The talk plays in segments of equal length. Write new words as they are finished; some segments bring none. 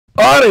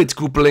Alright,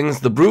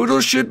 Koopalings, the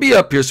Broodals should be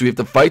up here, so we have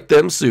to fight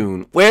them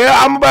soon. Well,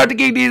 I'm about to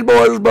kick these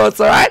boys'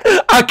 butts, alright?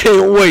 I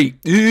can't wait.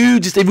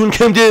 Ooh, just everyone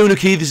calm down,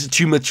 okay? This is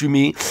too much for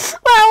me.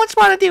 Well, I just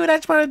want to do it, I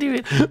just want to do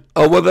it.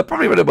 Oh, well, they're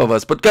probably right above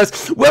us. But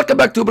guys, welcome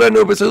back to a brand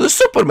new episode of the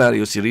Super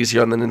Mario series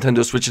here on the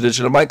Nintendo Switch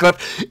edition of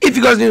Minecraft. If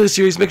you guys are new to the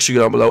series, make sure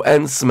you go down below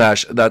and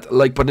smash that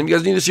like button. If you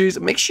guys are new to the series,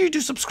 make sure you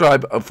do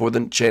subscribe for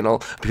the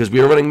channel, because we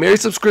are running Merry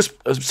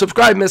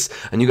Subscribe Miss,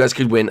 and you guys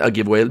could win a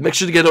giveaway. Make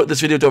sure to get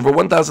this video to over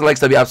 1,000 likes,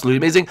 that'd be absolutely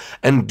amazing.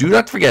 And do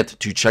not forget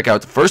to check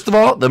out, first of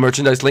all, the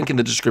merchandise link in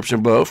the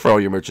description below for all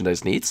your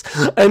merchandise needs.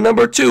 And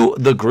number 2,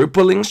 the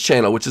Koopalings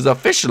channel, which is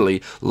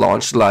officially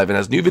launched live and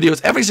has new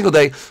videos every single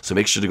day. So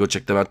make sure to go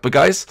check them out. But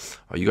guys,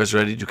 are you guys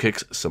ready to kick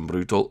some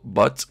brutal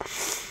butt?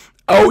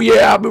 Oh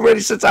yeah, I've been ready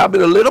since I've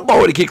been a little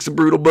boy to kick some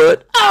brutal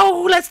butt.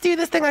 Oh, let's do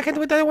this thing. I can't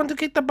wait. I want to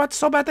kick the butt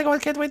so bad. I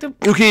can't wait to...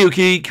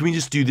 Okay. Can we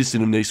just do this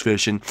in a nice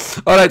fashion?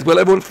 Alright, well,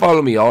 everyone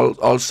follow me.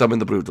 I'll summon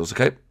the Broodals,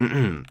 okay?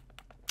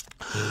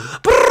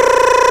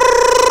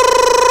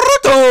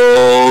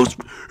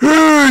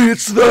 Hey,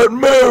 it's that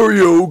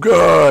Mario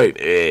guy.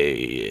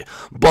 Hey,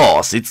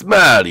 boss, it's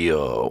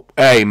Mario.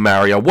 Hey,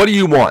 Mario, what do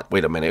you want?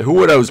 Wait a minute,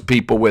 who are those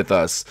people with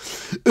us?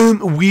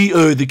 We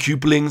are the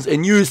Koopalings,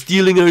 and you're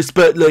stealing our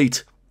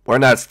spotlight. We're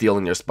not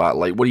stealing your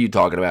spotlight. What are you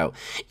talking about?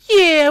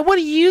 Yeah, what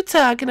are you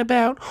talking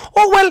about?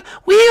 Oh, well,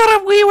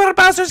 we were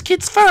Bowser's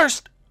kids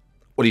first.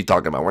 What are you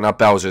talking about? We're not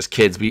Bowser's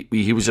kids.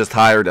 He was just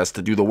hired us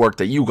to do the work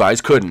that you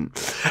guys couldn't.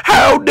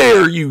 How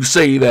dare you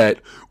say that?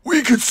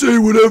 We can say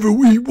whatever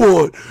we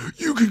want.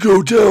 You can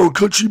go down,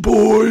 country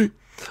boy.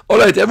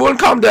 Alright, everyone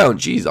calm down.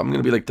 Jeez, I'm going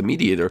to be like the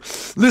mediator.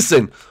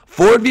 Listen,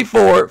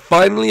 4v4,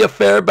 finally a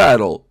fair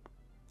battle.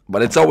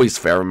 But it's always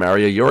fair,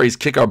 Mario. You always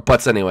kick our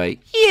butts anyway.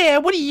 Yeah,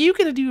 what are you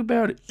going to do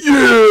about it?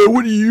 Yeah,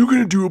 what are you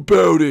going to do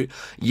about it?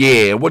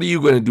 Yeah, what are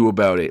you going to do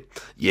about it?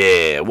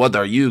 Yeah, what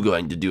are you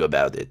going to do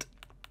about it?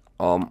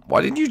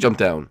 Why didn't you jump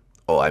down?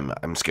 Oh,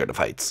 I'm scared of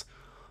heights.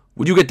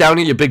 Would you get down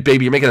here, you big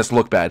baby? You're making us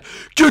look bad.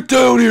 Get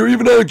down here,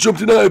 even I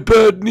jumped and I have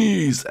bad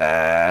knees.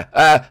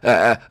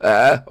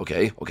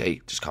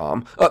 Okay, just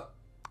calm.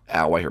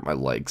 Ow, I hurt my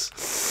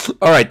legs.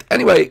 Alright,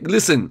 anyway,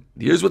 listen,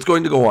 here's what's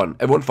going to go on.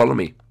 Everyone follow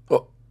me.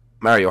 Oh,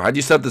 Mario, how'd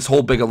you set up this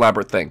whole big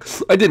elaborate thing?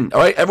 I didn't,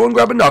 alright? Everyone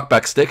grab a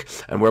knockback stick,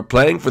 and we're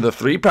playing for the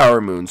 3 power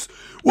moons.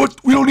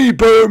 What? We don't need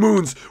power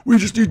moons. We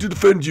just need to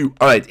defend you.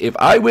 Alright, if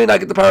I win, I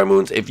get the power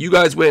moons. If you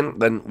guys win,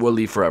 then we'll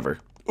leave forever.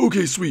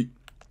 Okay, sweet.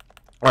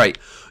 Alright,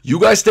 you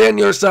guys stay on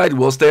your side,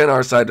 we'll stay on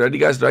our side. Ready,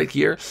 guys? Right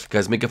here.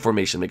 Guys, make a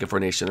formation.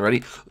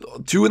 Ready?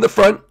 2 in the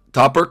front.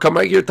 Topper, come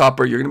right here,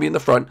 Topper. You're going to be in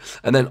the front.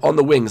 And then on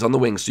the wings.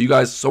 So you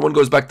guys, someone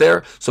goes back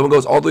there, someone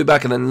goes all the way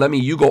back, and then Lemmy,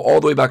 you go all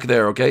the way back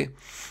there, okay?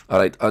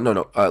 Alright,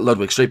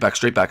 Ludwig, straight back.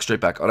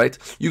 Alright,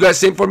 you guys,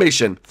 same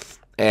formation.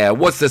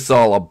 What's this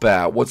all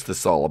about?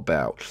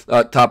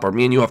 Topper,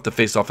 me and you have to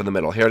face off in the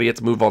middle.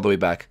 Harriet, move all the way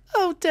back.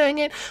 Oh, dang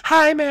it.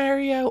 Hi,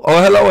 Mario.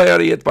 Oh, hello,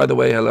 Harriet, by the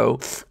way,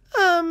 hello.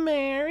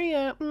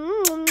 Mario.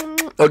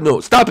 Oh,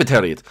 no, stop it,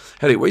 Harriet.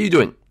 Harriet, what are you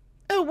doing?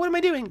 Oh, what am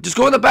I doing? Just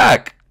go in the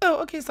back.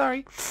 Oh, okay,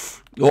 sorry.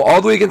 Go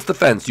all the way against the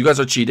fence. You guys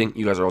are cheating.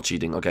 You guys are all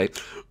cheating, okay?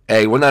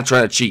 Hey, we're not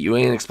trying to cheat. You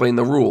ain't explain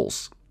the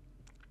rules.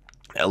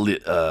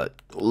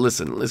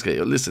 Listen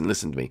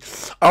to me.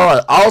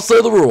 Alright, I'll say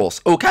the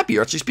rules. Oh, Cappy,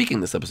 you're actually speaking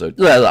this episode.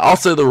 I'll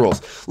say the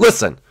rules.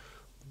 Listen,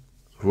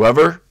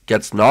 whoever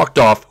gets knocked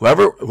off,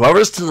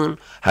 whoever's team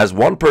has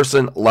 1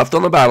 person left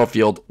on the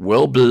battlefield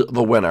will be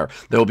the winner.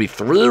 There will be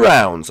 3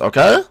 rounds,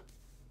 okay?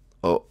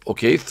 Oh,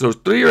 okay, so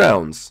 3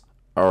 rounds.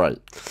 Alright.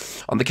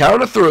 On the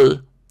count of 3,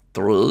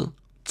 3,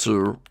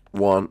 2,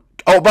 1.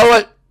 Oh, by the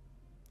way,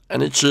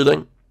 any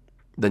cheating,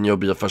 then you'll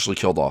be officially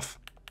killed off.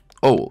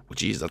 Oh,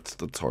 jeez,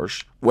 that's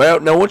harsh.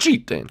 Well, no one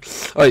cheat then.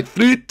 Alright,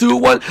 3, 2,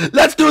 1.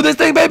 Let's do this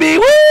thing, baby!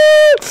 Woo!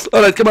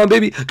 Alright, come on,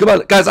 baby. Come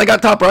on. Guys, I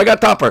got Topper.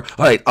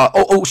 Alright,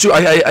 oh, shoot,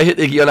 I hit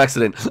Iggy on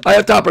accident. I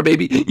have Topper,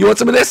 baby. You want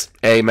some of this?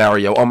 Hey,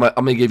 Mario, I'm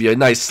gonna give you a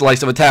nice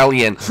slice of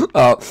Italian.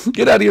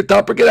 Get out of here,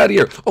 Topper. Get out of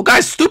here. Oh,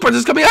 guys, Stupid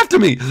is coming after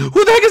me.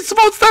 Who the heck is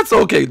supposed that?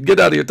 Okay, get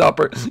out of here,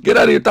 Topper. Get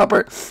out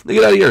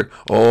of here.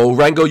 Oh,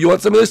 Rango, you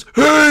want some of this?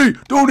 Hey,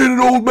 don't hit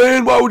an old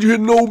man. Why would you hit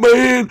an old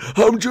man?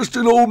 I'm just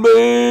an old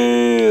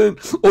man.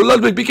 Oh,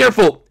 Ludwig, be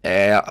careful.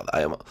 I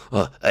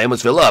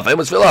almost fell off.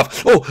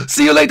 Oh,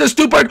 see you later,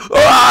 Stupid.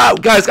 Ah,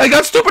 guys, I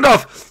got Stupid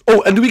off.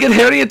 Oh, and do we get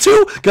Harriet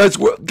too? Guys,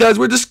 we're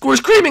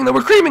screaming them.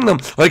 All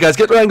right, guys,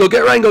 get Rango.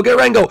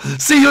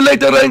 See you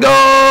later,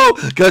 Rango.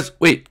 Guys,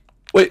 wait,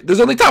 there's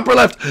only Topper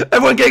left.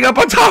 Everyone gang up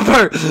on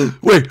Topper.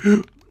 Wait.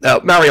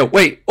 Mario,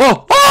 wait.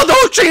 Oh,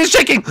 the tree is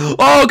shaking.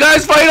 Oh,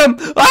 guys, fight him.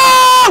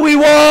 Ah, we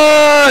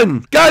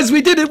won. Guys,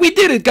 we did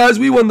it. Guys,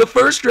 we won the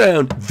first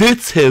round.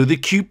 That's how the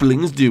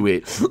Koopalings do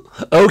it.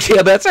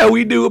 Okay, that's how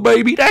we do it,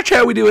 baby. That's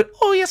how we do it.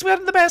 Oh, yes, we are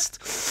the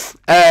best.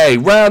 Hey,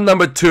 round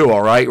number 2,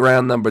 all right?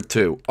 Round number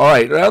 2.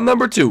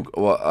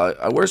 Well,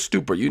 where's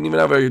Stupid? You didn't even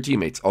have all your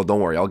teammates. Oh, don't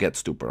worry. I'll get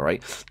Stupid, all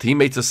right?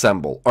 Teammates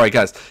assemble. All right,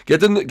 guys,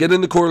 get in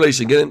the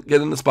correlation.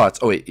 Get in the spots.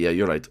 Oh, wait, yeah,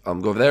 you're right.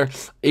 Go over there.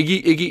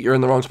 Iggy, you're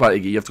in the wrong spot,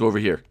 Iggy. You have to go over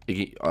here.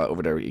 Iggy,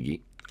 over there, Iggy.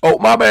 Oh,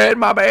 my bad,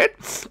 my bad.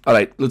 All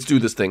right, let's do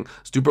this thing.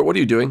 Stupid, what are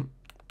you doing?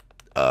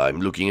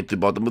 I'm looking at the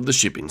bottom of the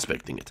ship,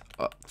 inspecting it.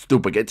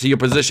 Stupid, get to your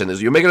position.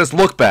 You're making us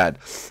look bad.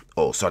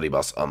 Oh, sorry,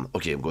 boss.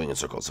 Okay, I'm going in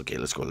circles. Okay,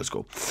 let's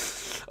go.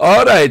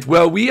 All right,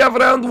 well, we have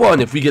round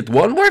 1. If we get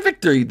one more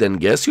victory, then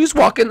guess who's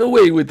walking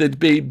away with it,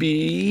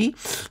 baby?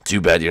 Too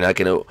bad you're not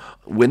going to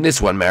win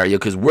this one, Mario,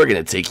 because we're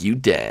going to take you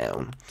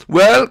down.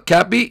 Well,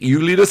 Cappy,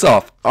 you lead us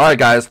off. All right,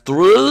 guys,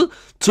 3,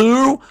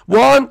 2,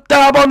 1,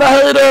 dab on the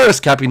haters.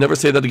 Cappy, never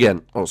say that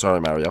again. Oh,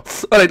 sorry, Mario.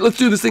 All right, let's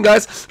do this thing,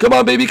 guys. Come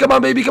on, baby, come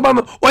on.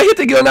 Oh, I hit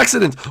the an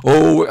accident.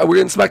 Oh, we're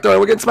getting smacked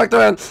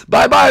around.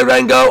 Bye-bye,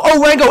 Rango.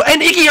 Oh, Rango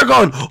and Iggy are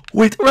gone.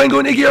 Wait, Rango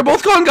and Iggy are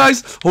both gone,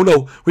 guys. Oh,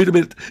 no, wait a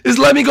minute. Is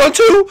Lemmy gone,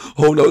 too?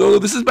 Oh, no,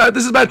 this is bad.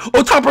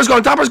 Oh, Topper's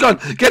gone.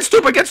 Get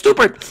stupid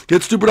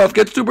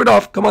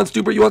off. Come on,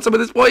 stupid. You want some of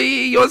this, boy?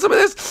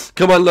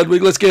 Come on,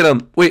 Ludwig, let's get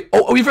him. Wait,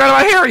 oh, we forgot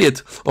about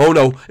Harriet. Oh,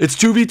 no, it's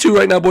 2v2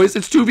 right now, boys.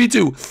 It's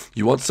 2v2.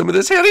 You want some of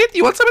this, Harriet?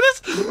 You want some of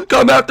this?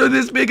 Come after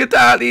this big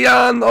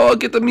Italian. Oh,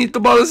 get the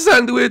meatball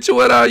sandwich.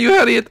 Where are you,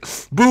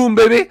 Harriet? Boom,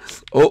 baby.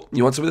 Oh,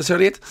 you want some of this,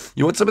 Harriet?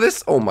 You want some of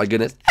this? Oh, my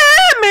goodness.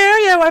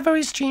 Mario, I've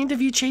always dreamed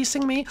of you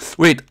chasing me.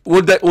 Wait,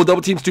 we'll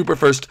double team Stupid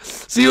first.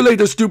 See you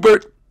later,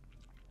 Stupid.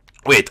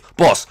 Wait,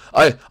 boss.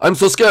 I'm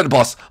so scared,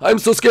 boss. I'm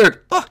so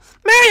scared. Oh,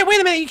 Mario,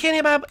 wait a minute. You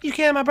can't have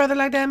my brother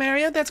like that,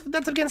 Mario. That's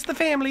against the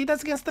family.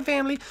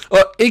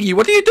 Iggy,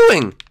 what are you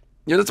doing?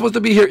 You're not supposed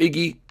to be here,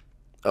 Iggy.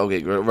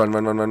 Okay, run.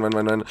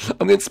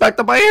 I'm getting smacked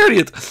up by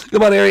Harriet.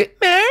 Come on, Harriet.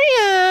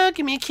 Mario,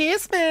 give me a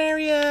kiss,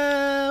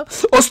 Mario.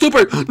 Oh,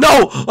 Stupid.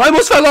 No, I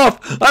almost fell off.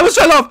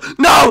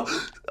 No.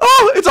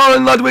 Oh, it's all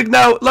in Ludwig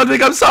now.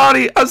 Ludwig, I'm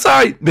sorry.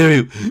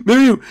 Mario,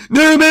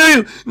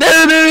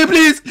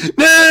 please.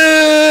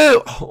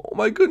 No. Oh,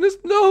 my goodness,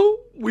 no.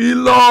 We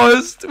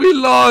lost.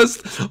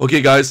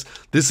 Okay, guys,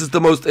 this is the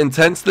most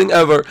intense thing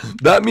ever.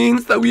 That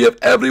means that we have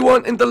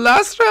everyone in the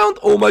last round.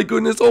 Oh my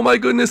goodness.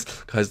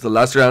 Guys, the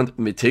last round,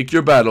 may take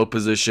your battle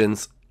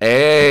positions.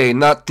 Hey,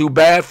 not too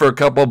bad for a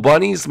couple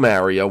bunnies,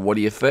 Mario. What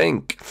do you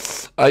think?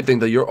 I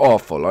think that you're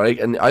awful, all right?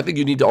 And I think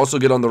you need to also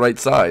get on the right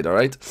side, all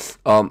right?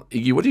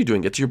 Iggy, what are you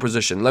doing? Get to your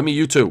position. Let me,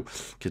 you too.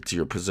 Get to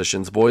your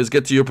positions, boys.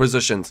 Get to your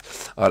positions.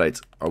 All right,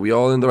 are we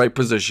all in the right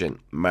position?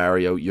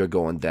 Mario, you're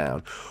going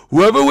down.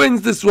 Whoever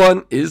wins this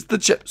one is the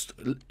chip.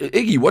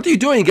 Iggy, what are you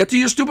doing? Get to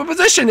your stupid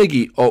position,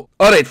 Iggy. Oh,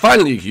 all right,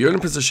 finally, Iggy, you're in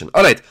position.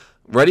 All right,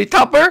 ready,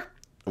 Topper?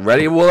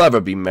 Ready we'll ever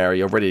be,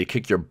 Mario. Ready to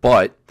kick your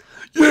butt.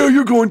 Yeah,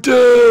 you're going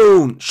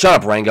down. Shut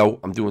up, Rango.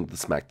 I'm doing the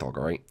smack talk,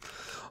 all right?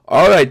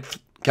 All right,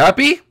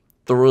 Cappy.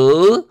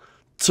 3,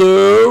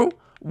 2,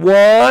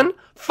 1,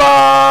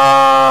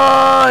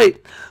 fight!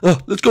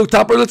 Let's go,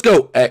 Topper. Let's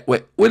go. Hey,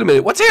 wait a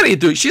minute. What's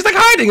Harriet doing? She's like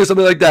hiding or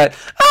something like that.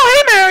 Oh,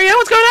 hey, Mario.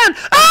 What's going on?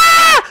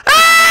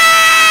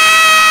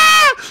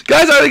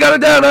 Guys, I already got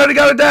it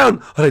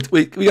down. All right,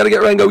 wait. We gotta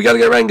get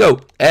Rango.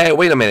 Hey,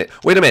 wait a minute.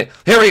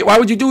 Harriet, why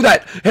would you do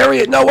that?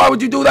 Harriet, no, why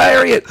would you do that,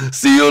 Harriet?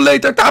 See you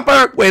later,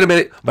 Topper. Wait a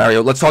minute.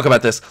 Mario, let's talk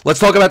about this. one.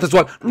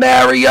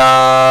 Mario!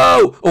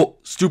 Oh,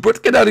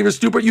 Stupid. Get out of here,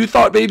 Stupid. You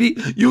thought, baby.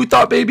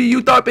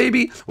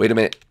 Wait a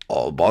minute.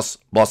 Oh, boss.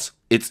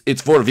 It's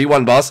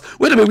 4v1, boss.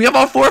 Wait a minute, we have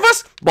all 4 of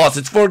us? Boss,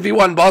 it's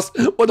 4v1, boss.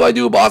 What do I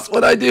do, boss?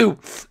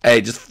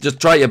 Hey,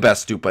 just try your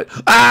best, Stupid.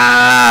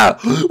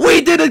 We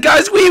did it,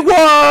 guys. We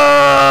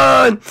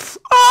won!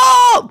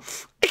 Oh!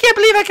 I can't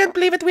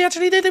believe it. We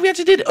actually did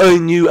it.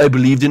 I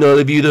believed in all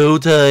of you the whole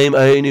time.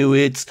 I knew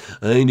it.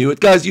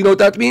 Guys, you know what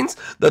that means?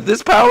 That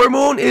this power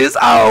moon is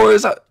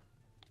ours.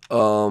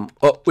 Oh,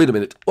 wait a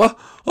minute. Oh,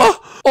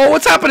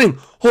 what's happening?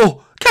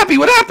 Oh, Cappy,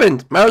 what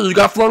happened? Mario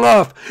got flung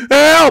off.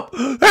 Help,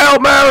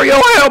 Mario.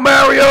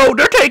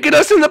 They're taking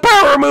us in the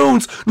power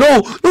moons.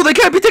 No, they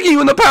can't be taking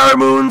you in the power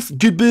moons.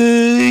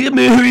 Goodbye,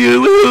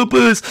 Mario, help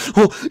us.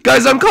 Oh,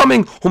 guys, I'm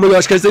coming. Oh my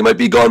gosh, guys, they might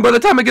be gone. By the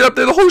time I get up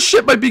there, the whole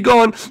ship might be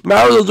gone.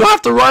 Mario, you'll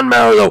have to run,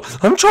 Mario.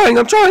 I'm trying.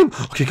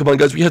 Okay, come on,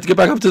 guys, we have to get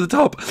back up to the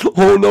top.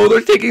 Oh no,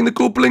 they're taking the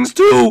Koopalings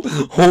too.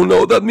 Oh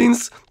no, that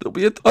means they'll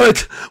be all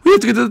right, we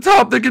have to get to the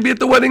top. They could be at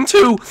the wedding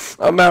too.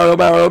 Mario,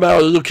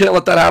 you can't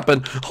let that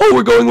happen. Oh,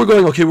 we're going.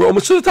 Okay, we're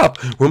almost to the top.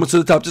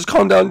 Just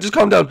calm down. If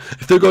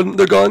they're gone,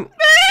 they're gone.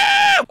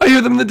 I hear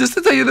them in the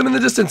distance.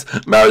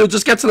 Mario,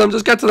 just get to them.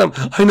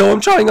 I know,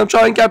 I'm trying,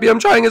 Cappy. I'm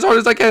trying as hard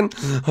as I can.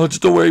 Oh,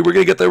 just don't worry. We're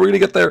gonna get there.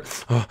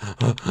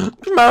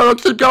 Mario,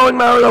 keep going,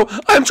 Mario.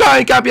 I'm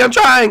trying, Cappy. Oh,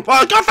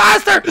 go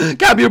faster.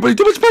 Cappy, you're putting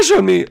too much pressure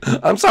on me.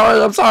 I'm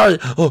sorry.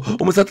 Oh,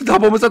 almost at the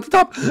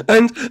top.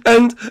 And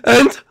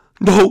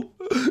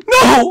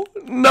no,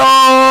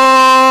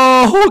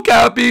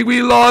 Cappy,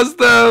 we lost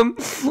them.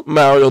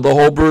 Mario, the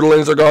whole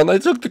Broodalings are gone. I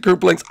took the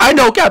Koopalings. I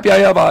know, Cappy, I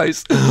have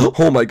eyes.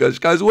 Oh my gosh,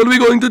 guys, what are we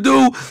going to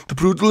do? The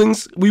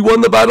Broodalings, we won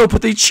the battle,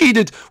 but they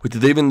cheated. Wait,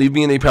 did they even leave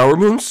me any power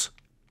moons?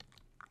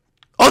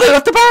 Oh, they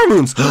left the power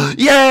moons.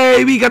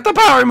 Yay, we got the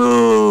power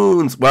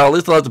moons. Well, at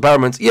least they left the power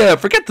moons. Yeah,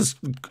 forget the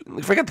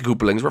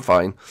Koopalings. We're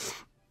fine.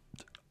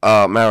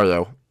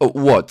 Mario. Oh,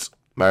 what?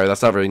 Mario,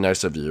 that's not very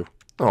nice of you.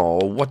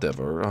 Oh,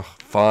 whatever. Ugh,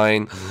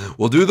 fine.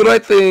 We'll do the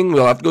right thing.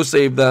 We'll have to go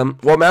save them.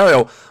 Well,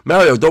 Mario,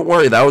 don't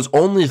worry. That was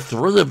only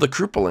 3 of the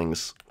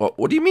Koopalings.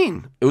 What do you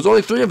mean? It was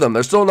only 3 of them.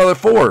 There's still another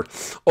 4.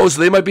 Oh, so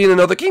they might be in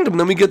another kingdom.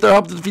 Then we get their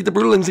help to defeat the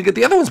Broodals and get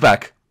the other ones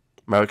back.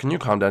 Mario, can you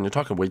calm down? You're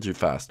talking way too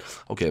fast.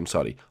 Okay, I'm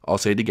sorry. I'll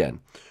say it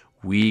again.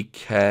 We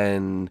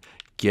can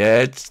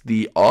get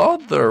the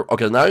other...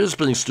 Okay, now you're just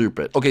being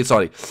stupid. Okay,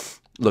 sorry.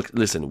 Look,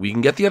 listen. We can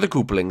get the other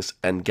Koopalings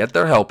and get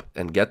their help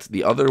and get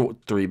the other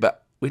 3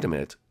 back. Wait a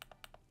minute.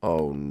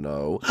 Oh,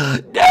 no.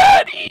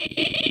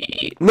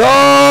 Daddy! No!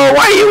 Why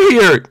are you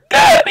here?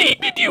 Daddy,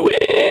 did you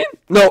win?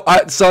 No,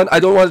 son, I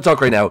don't want to talk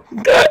right now.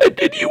 Dad,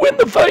 did you win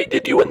the fight?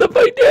 Did you win the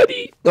fight,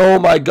 Daddy? Oh,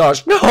 my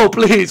gosh. No,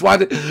 please.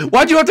 Why'd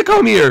you have to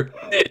come here?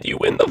 Did you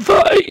win the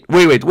fight?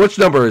 Wait. Which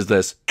number is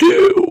this?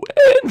 2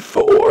 and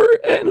 4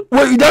 and...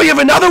 Wait, now you have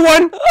another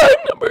one? I'm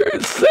number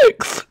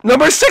 6.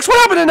 Number 6?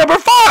 What happened to number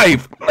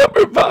 5?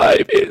 Number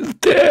 5 is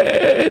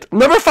dead.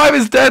 Number 5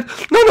 is dead?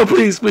 No,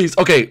 please.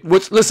 Okay,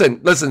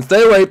 listen,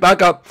 stay away,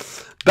 back up.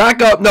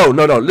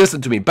 No,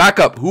 listen to me, back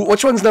up.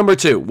 Which one's number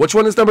 2? Which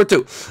one is number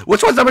 2?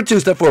 Which one's number 2?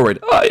 Step forward.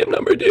 I am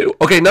number 2.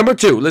 Okay, number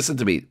 2, listen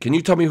to me. Can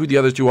you tell me who the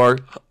other 2 are?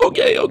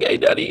 Okay,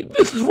 Daddy,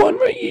 this is one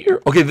right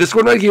here. Okay, this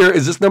one right here,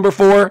 is this number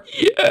 4?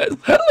 Yes,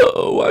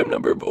 hello, I'm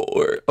number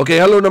 4. Okay,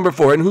 hello, number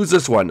 4, and who's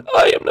this one?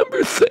 I am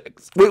number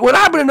 6. Wait, what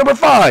happened to number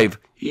 5?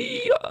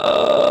 I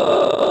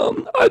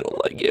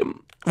don't like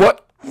him.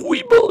 What?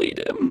 We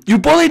bullied him. You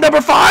bullied number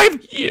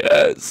 5?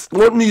 Yes.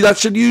 Well,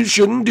 you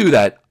shouldn't do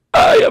that.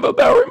 I have a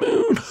power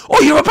moon.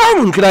 Oh, you have a power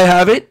moon. Can I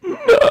have it?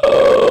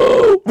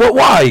 No. Well,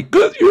 why?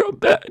 Because you're a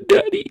bad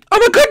daddy.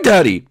 I'm a good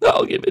daddy.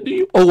 I'll give it to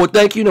you. Oh, well,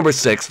 thank you, number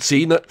 6.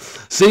 See,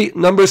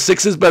 number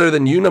 6 is better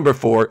than you, number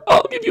 4.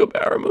 I'll give you a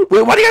power moon.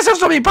 Wait, why do you guys have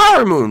so many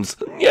power moons?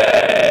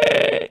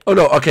 Yay. Oh,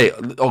 no, okay.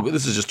 Oh,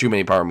 this is just too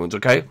many power moons,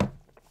 okay?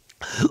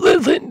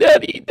 Listen,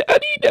 Daddy,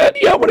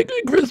 I want a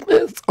good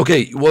Christmas.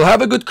 Okay, we'll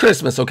have a good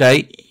Christmas,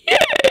 okay?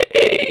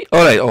 Yay!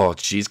 Alright, oh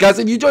jeez. Guys,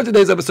 if you enjoyed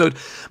today's episode,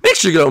 make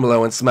sure you go down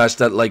below and smash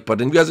that like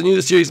button. If you guys are new to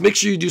the series, make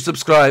sure you do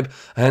subscribe.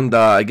 And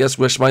I guess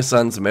wish my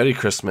sons Merry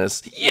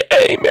Christmas.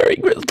 Yay, Merry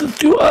Christmas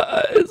to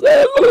us.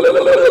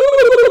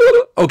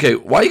 Okay,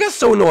 why are you guys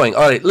so annoying?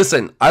 Alright,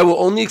 listen, I will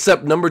only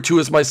accept number 2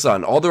 as my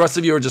son. All the rest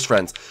of you are just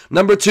friends.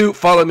 Number 2,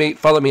 follow me.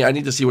 I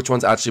need to see which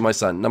one's actually my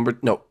son. No,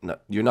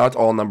 you're not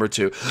all number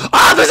 2.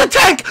 Ah, there's a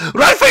tank!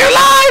 Run for your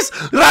lives!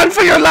 Run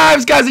for your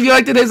lives! Guys, if you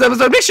liked today's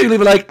episode, make sure you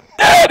leave a like.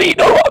 Daddy,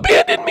 don't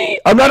abandon me!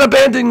 I'm not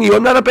abandoning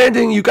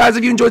you. Guys,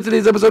 if you enjoyed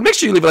today's episode, make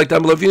sure you leave a like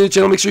down below. If you're new to the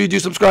channel, make sure you do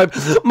subscribe.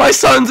 My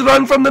sons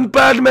run from the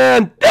bad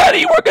man.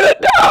 Daddy, we're gonna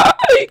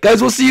die! Guys,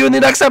 we'll see you in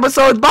the next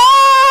episode. Bye!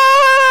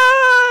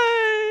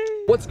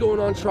 What's going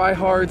on,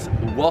 tryhards?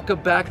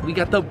 Welcome back. We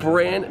got the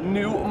brand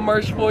new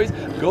merch, boys.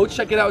 Go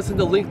check it out. It's in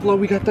the link below.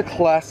 We got the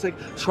classic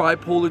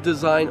tripolar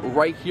design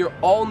right here.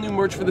 All new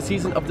merch for the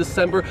season of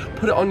December.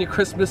 Put it on your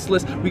Christmas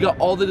list. We got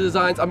all the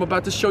designs. I'm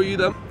about to show you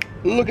them.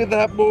 Look at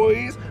that,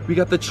 boys. We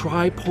got the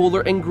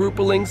Tripolar and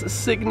Koopalings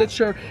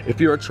signature. If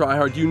you're a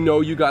tryhard, you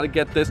know you gotta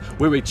get this.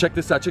 Wait, check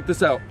this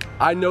out.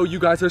 I know you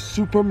guys are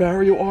Super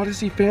Mario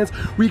Odyssey fans.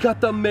 We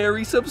got the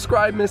Merry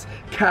Subscribe Miss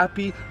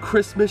Cappy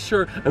Christmas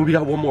shirt. And we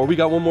got one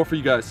more for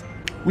you guys.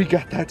 We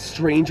got that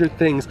Stranger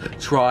Things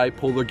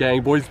Tripolar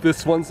gang, boys.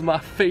 This one's my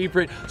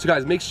favorite. So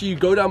guys, make sure you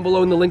go down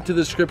below in the link to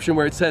the description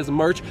where it says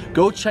merch.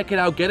 Go check it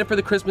out. Get it for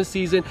the Christmas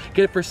season.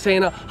 Get it for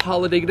Santa,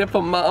 holiday. Get it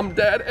for mom,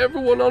 dad,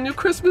 everyone on your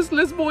Christmas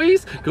list,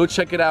 boys. Go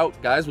check it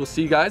out. Guys, we'll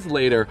see you guys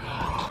later.